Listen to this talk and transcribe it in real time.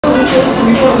Oh.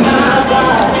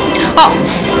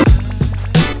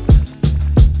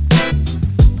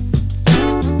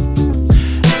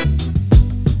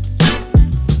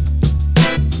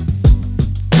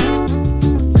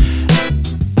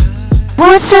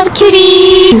 What's up,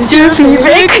 cuties? It's your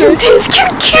favorite cuties,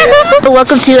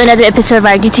 Welcome to another episode of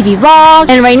our DTV vlog.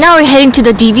 And right now we're heading to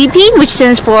the DTV, which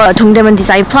stands for Dongdaemun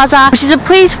Design Plaza, which is a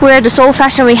place where the Seoul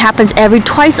Fashion Week happens every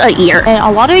twice a year. And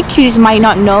a lot of you cuties might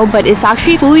not know, but it's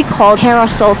actually fully called Hera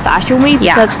Seoul Fashion Week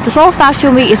because the Seoul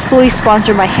Fashion Week is fully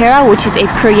sponsored by Hera, which is a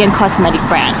Korean cosmetic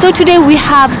brand. So today we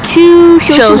have two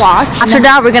shows to watch. After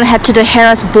that, we're gonna head to the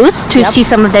Hera's booth to see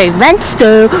some of their events.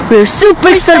 So we're super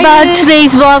excited about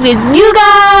today's vlog with you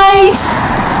guys.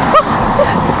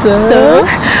 So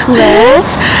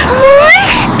let's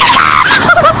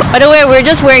By the way, we're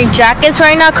just wearing jackets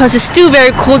right now because it's still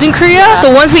very cold in Korea. So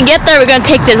once we get there, we're gonna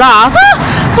take this off.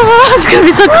 It's gonna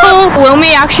be so cold. When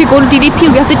we actually go to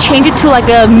DTV, we have to change it to like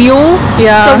a mule.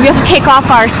 So we have to take off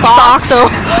our socks. So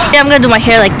I'm gonna do my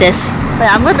hair like this.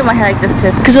 I'm gonna do my hair like this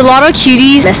too. Because a lot of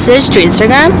cuties message to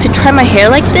Instagram to try my hair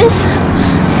like this.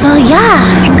 So yeah,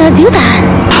 I'm gonna do that.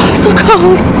 So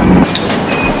cold.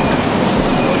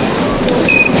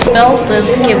 Belt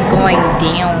just keep going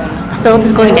down. Belt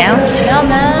is going down? Yeah,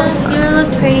 man. You look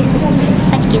pretty, sister.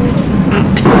 Thank you.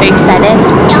 Are you excited?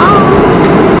 Yeah.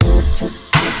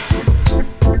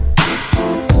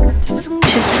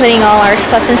 She's putting all our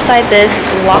stuff inside this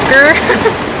locker.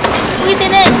 Squeeze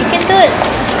it in. You can do it.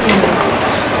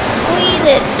 Squeeze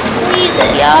it. Squeeze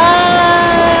it.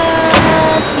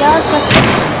 Yes. Yes.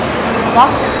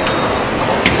 Lock.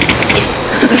 Yes.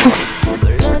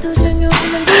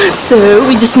 So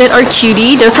we just met our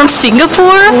cutie. They're from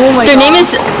Singapore. Their name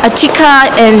is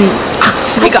Atika and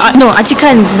Atika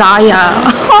and Zaya.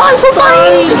 Oh, I'm so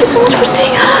sorry. Thank you so much for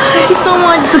saying hi. Thank you so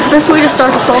much. It's the best way to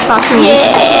start the Seoul Fashion Week.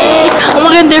 Yay! Oh my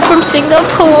god, they're from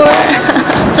Singapore.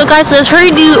 So guys, let's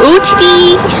hurry do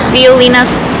OTD.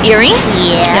 Violina's earring.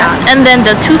 Yeah. And then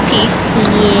the two-piece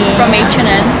from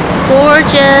H&M.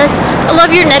 Gorgeous. I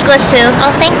love your necklace too.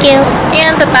 Oh, thank you.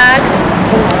 And the bag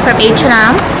from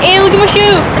H&M. And look at my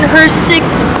shoe. And her sick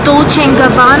Dolce &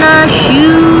 Gabbana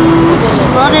shoe.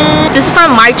 Love it. This is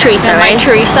from My Teresa, right? My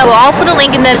Teresa. Well, I'll put a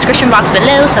link in the description box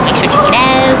below, so make sure to check it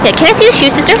out. Yeah, can I see the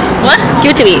shoe, sister? What?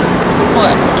 Give it to me.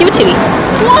 What? Give it to me.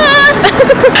 What?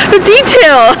 The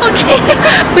detail. Okay.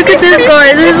 Look at this,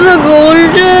 guys. This is so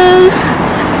gorgeous.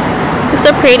 It's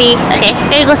so pretty. Okay,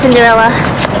 here you go, Cinderella.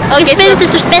 Okay, spin,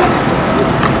 sister, spin.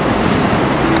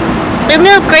 Lift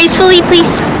me up gracefully,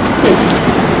 please.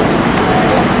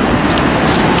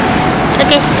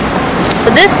 Okay.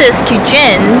 But this is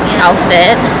Qjin's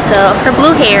outfit. So her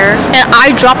blue hair. And I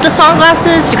dropped the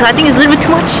sunglasses because I think it's a little bit too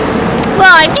much.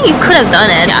 Well, I think you could have done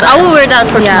it. Yeah, I will wear that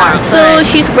for tomorrow. So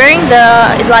she's wearing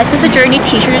the Life is a Journey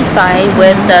t-shirt inside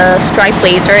with the striped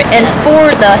blazer. And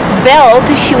for the belt,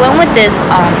 she went with this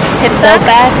hip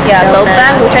bag. Yeah, belt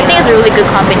bag, which I think is a really good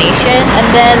combination. And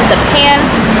then the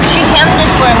pants, she hemmed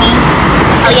this for me.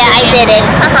 Oh yeah, I did it.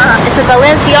 It's a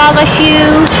Balenciaga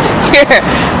shoe. Here,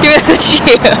 give me the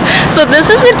shoe. So this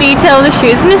is the detail of the shoe.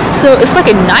 Isn't it so? It's like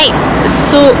a knife. It's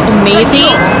so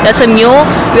amazing. That's a mule.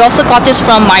 We also got this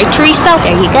from My Teresa.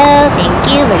 There you go.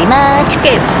 Thank you very much.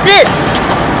 Okay, this.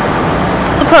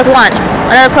 The pose. One.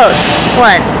 Another pose.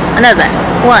 One. Another.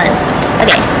 One.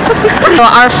 Okay. So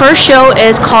our first show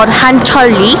is called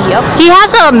Chul Lee. Yep. He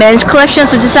has a men's collection,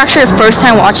 so this is actually the first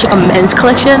time watching a men's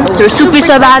collection. So we're super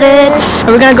excited about it.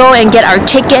 And we're gonna go and get our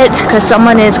ticket because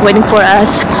someone is waiting for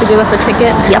us to give us a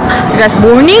ticket. Yep. Because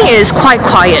morning is quite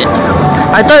quiet.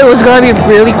 I thought it was gonna be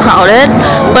really crowded,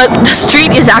 but the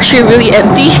street is actually really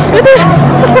empty.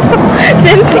 It's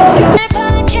empty.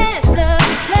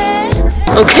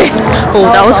 Okay. Oh,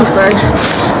 that was weird.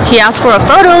 He asked for a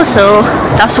photo, so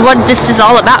that's what this is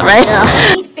all about, right? Yeah.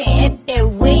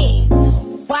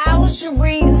 Why would you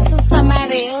bring this to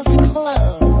somebody else's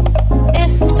club?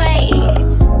 That's sad.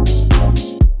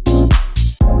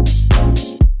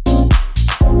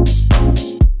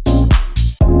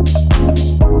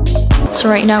 So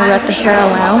right now we're at the Hera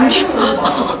Lounge.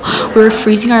 We were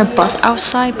freezing our butt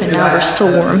outside, but now we're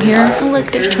so warm here. Oh,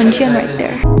 look, there's Chungcheong right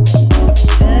there.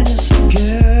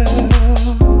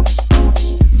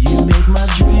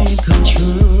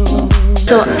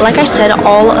 So like I said,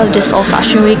 all of this Seoul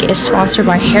Fashion Week is sponsored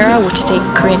by Hera, which is a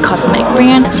Korean cosmetic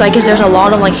brand. So I guess there's a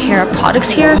lot of like Hera products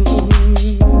here.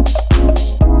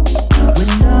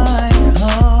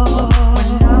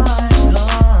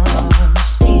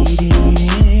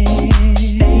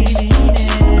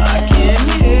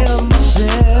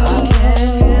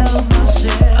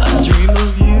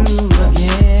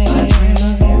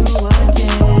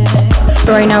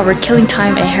 now we're killing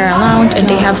time at Hera Lounge, and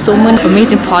they have so many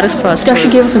amazing products for us. They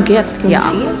actually gave us a gift. Can you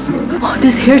see it? Oh,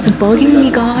 this hair is bugging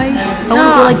me, guys. I want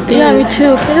to go like this. Yeah, me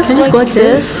too. Can I just go like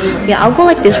this? Yeah, I'll go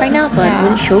like this right now, but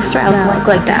when the show starts, I'll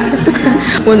go like that.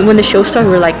 when the show starts,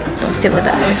 we're like, don't sit with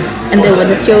us. And then when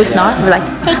the show is not, we're like,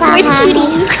 hey guys,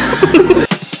 cuties.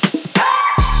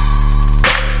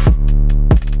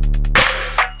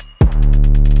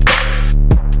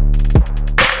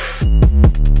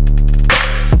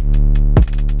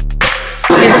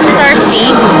 This is our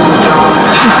seat.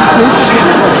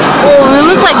 Oh, we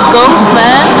look like ghosts,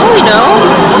 man. No, we don't.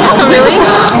 Really?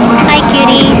 Hi,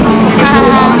 cuties.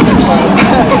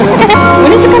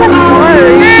 When is it gonna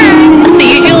start? So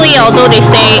usually, although they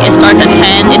say it starts at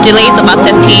 10, it delays about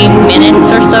 15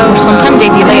 minutes or so. Sometimes they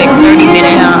delay like 30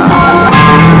 minutes.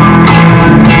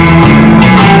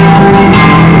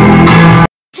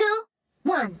 2,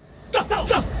 1.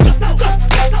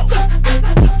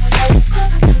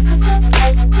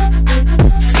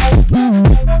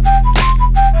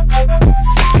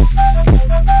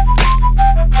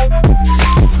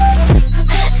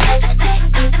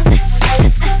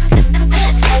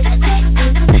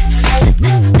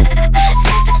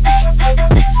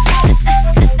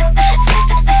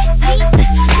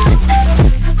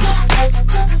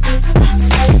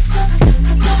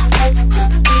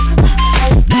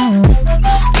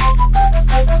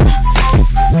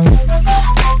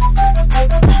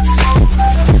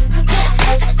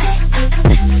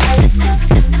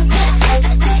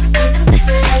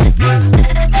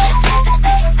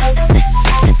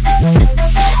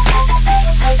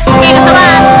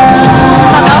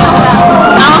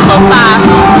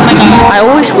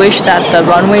 Wish that the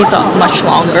runways are much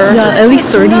longer. Yeah, at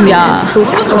least 30 minutes. Yeah, so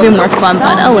it would be more fun,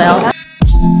 but oh well.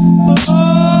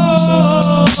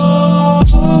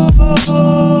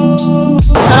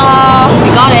 Ta-da! We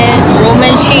got it.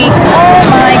 Romanchic. Oh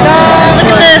my god,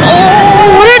 look at this. Oh,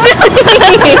 what are you doing?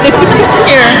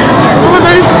 Here. Oh,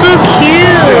 that is so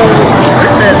cute. What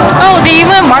is this? Oh, they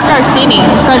even marked our seating.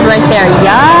 It's right there.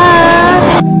 Yeah.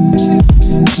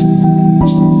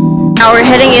 Now we're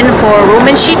heading in for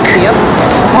Romanchic. Yep.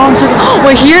 Oh,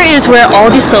 well, here is where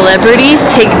all these celebrities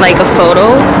take like a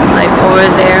photo, like over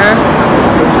there.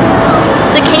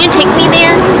 So can you take me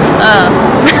there?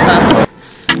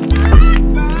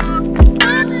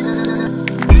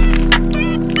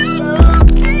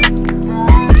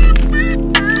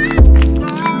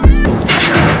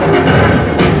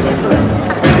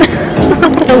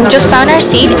 So we just found our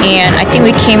seat, and I think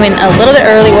we came in a little bit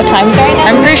early. What time is it right now?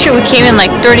 I'm pretty sure we came in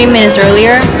like 30 minutes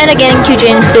earlier. And again,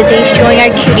 Qjin's busy showing our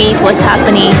cuties what's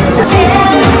happening.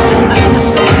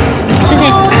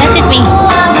 Susan, dance with me.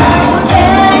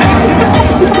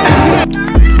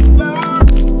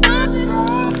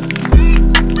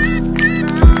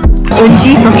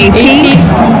 Unji from AP.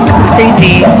 It's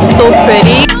crazy. So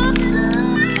pretty.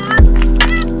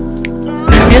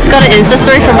 We just got an Insta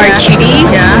story from our cuties.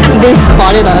 Yeah. They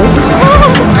spotted us.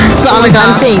 So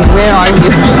I'm saying, where are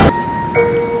you?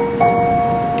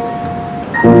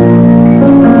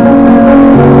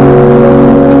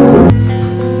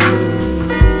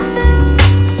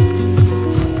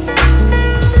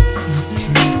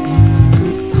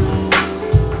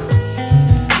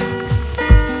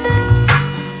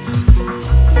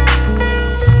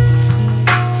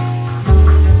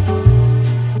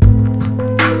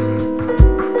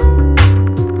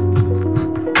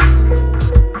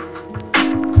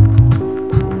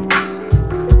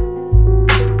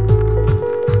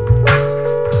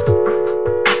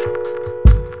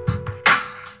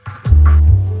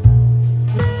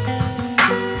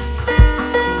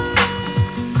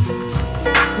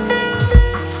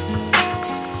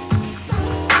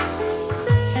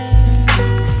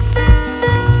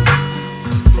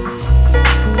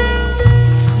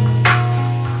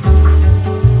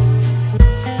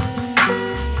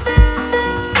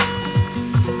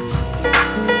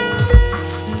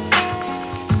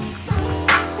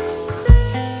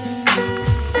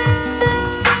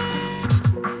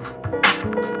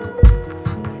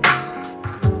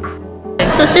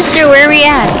 So sister, where are we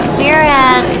at? We're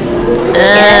at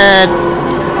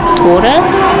Tora?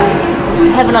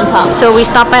 Heaven on Top. So we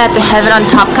stopped by at the Heaven on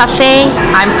Top cafe.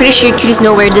 I'm pretty sure you cuties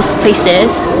know where this place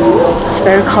is. It's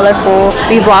very colorful.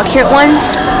 We vlogged here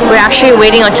once. We're actually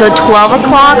waiting until 12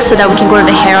 o'clock so that we can go to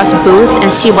the Hera's booth and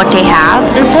see what they have.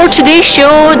 And for today's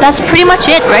show, that's pretty much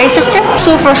it, right, sister?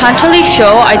 So for Chul Lee's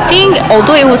show, I think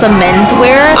although it was a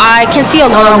menswear, I can see a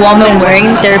lot of women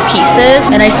wearing their pieces,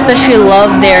 and I especially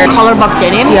love their collarbock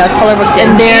denim. Yeah, collarbock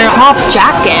denim. And their top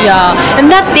jacket. Yeah,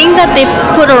 and that thing that they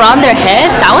put around their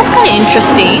head, that was kind of interesting.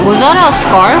 interesting. Was that a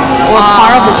scarf or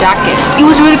part of the jacket? It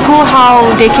was really cool how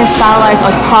they can stylize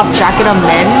a crop jacket on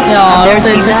men. Yeah, There's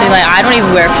so interesting. Like I don't even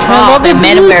wear crop, love the and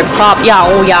men wear boots. crop. Yeah,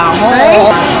 oh yeah.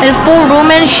 Right? And for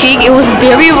Romanchic, it was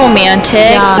very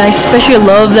romantic. I especially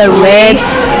love the red.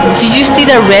 Did you see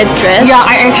the red dress? Yeah,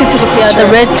 I actually took a picture. Yeah,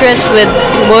 the red dress with.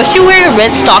 Was she wearing a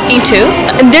red stocking too?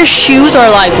 And their shoes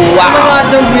are like wow. Oh my god,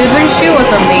 the ribbon shoe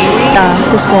was amazing. Yeah,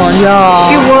 this one. Yeah.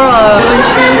 She wore a ribbon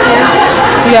shoe here.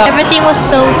 Yeah. Everything was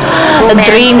so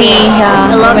Dreamy. Yeah.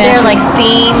 I love their romantic. like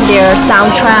theme, their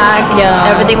soundtrack.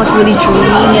 Yeah. Everything was really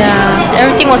dreamy. Yeah.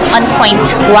 Everything was on point.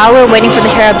 While we're waiting for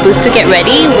the Hera booth to get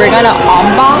ready, we're gonna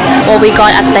unbox what we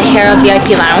got at the Hera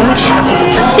VIP lounge.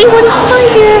 Let's see what is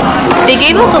inside here. They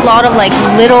gave us a lot of like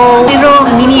little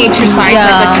miniature size,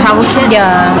 like a travel kit.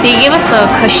 Yeah. They gave us a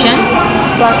cushion.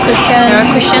 Black cushion. Hera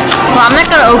cushion. Well, I'm not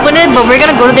gonna open it, but we're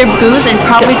gonna go to their booth and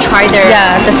probably try their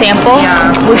the sample.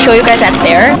 Yeah. We'll show you guys at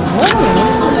there.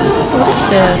 What is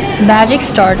this? Magic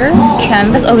starter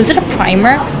canvas. Oh, is it a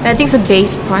primer? I think it's a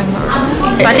base primer or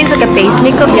something. I think it's like a base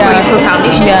makeup before you put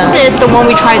foundation. Yeah. This is the one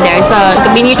we tried there. It's a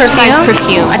miniature size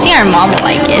perfume. I think our mom will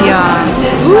like it. Yeah.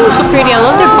 Ooh, so pretty. I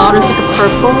love their bottle. It's like a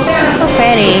purple. So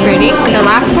pretty. Pretty. The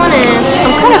last one is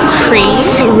some kind of cream.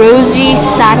 Rosy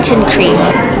satin cream.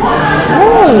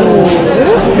 Oh,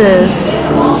 what is this?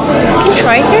 Can you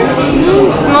try it here?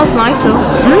 Smells nice though.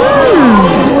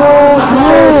 Oh,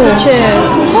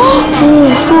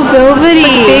 so velvety. It's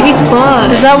like baby's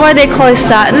butt. Is that why they call it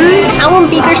satin? I want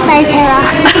bigger size Hera.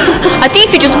 I think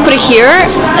if you just put it here,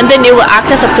 and then it will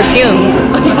act as a perfume.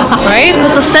 Right?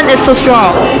 Because the scent is so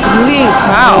strong. Really?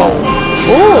 Wow.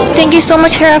 Ooh. Thank you so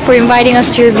much, Hera, for inviting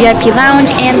us to your VIP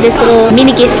lounge and this little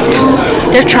mini gift.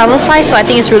 They're travel size, so I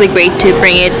think it's really great to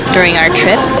bring it during our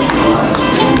trip.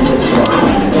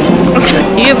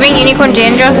 Did you bring unicorn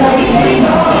ginger?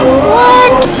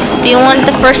 What? Do you want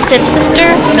the first sip, sister?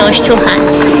 No, it's too hot.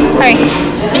 Sorry.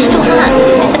 It's too hot.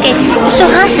 It's okay. It's too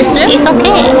hot, sister. It's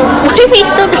okay. What do you mean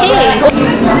it's okay?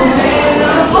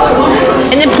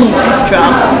 And then boom,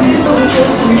 drop.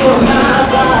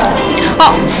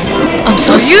 Oh, I'm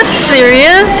so sorry. Are you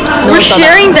serious? No, We're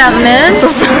sharing that, man. So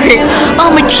sorry.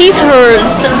 Oh, my teeth hurt.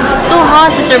 So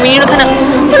hot, sister. We need to kind of,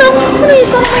 what are you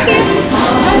doing here?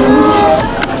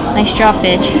 Nice drop,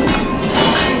 bitch.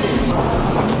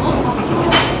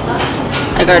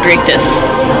 I gotta drink this.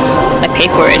 I paid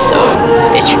for it, so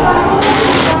bitch.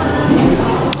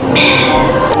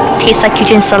 Tastes like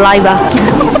Qjin saliva.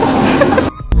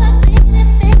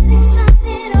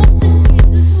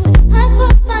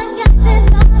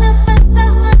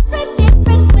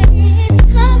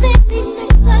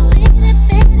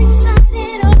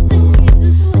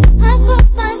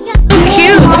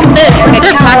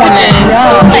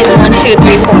 Like 1, 2,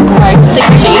 3, 4, 5,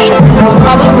 6 shades.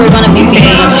 Probably we're gonna be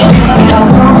beige.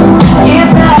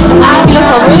 Look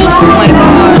over it. Oh my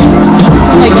god.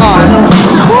 Oh my god.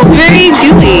 Very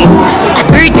dewy.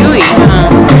 Very dewy.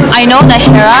 I know that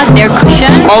Hera, their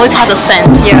cushion, always has a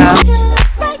scent. Yeah.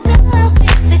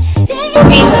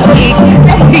 Sweet, sweet.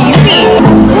 What do you mean?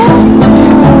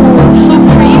 So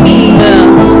creamy.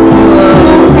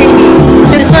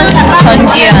 This one's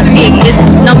ChungcheongNam-Do. It's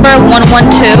number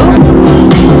 112.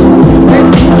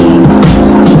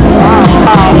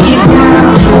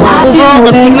 Overall,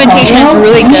 the pigmentation is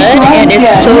really good and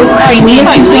it's so creamy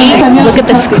and dewy. Look at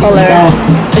this color.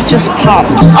 It just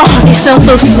pops. Oh, they smell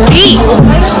so sweet.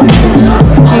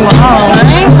 Wow.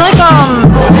 Right? It's like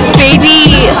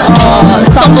baby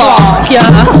sunblock. Yeah.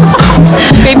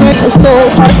 Baby, it's so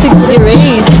hard to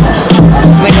erase.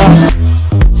 Oh my god.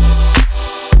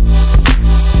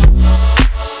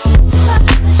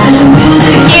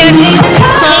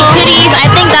 So kitties, I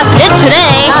think that's it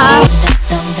today.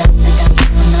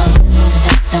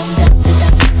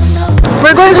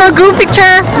 We're going for a group picture.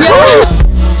 Yeah.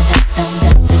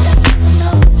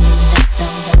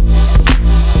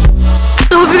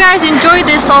 So hope you guys enjoyed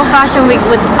this Seoul Fashion Week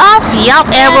with us. Yup.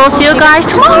 And we'll see you guys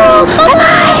tomorrow. Bye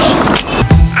bye.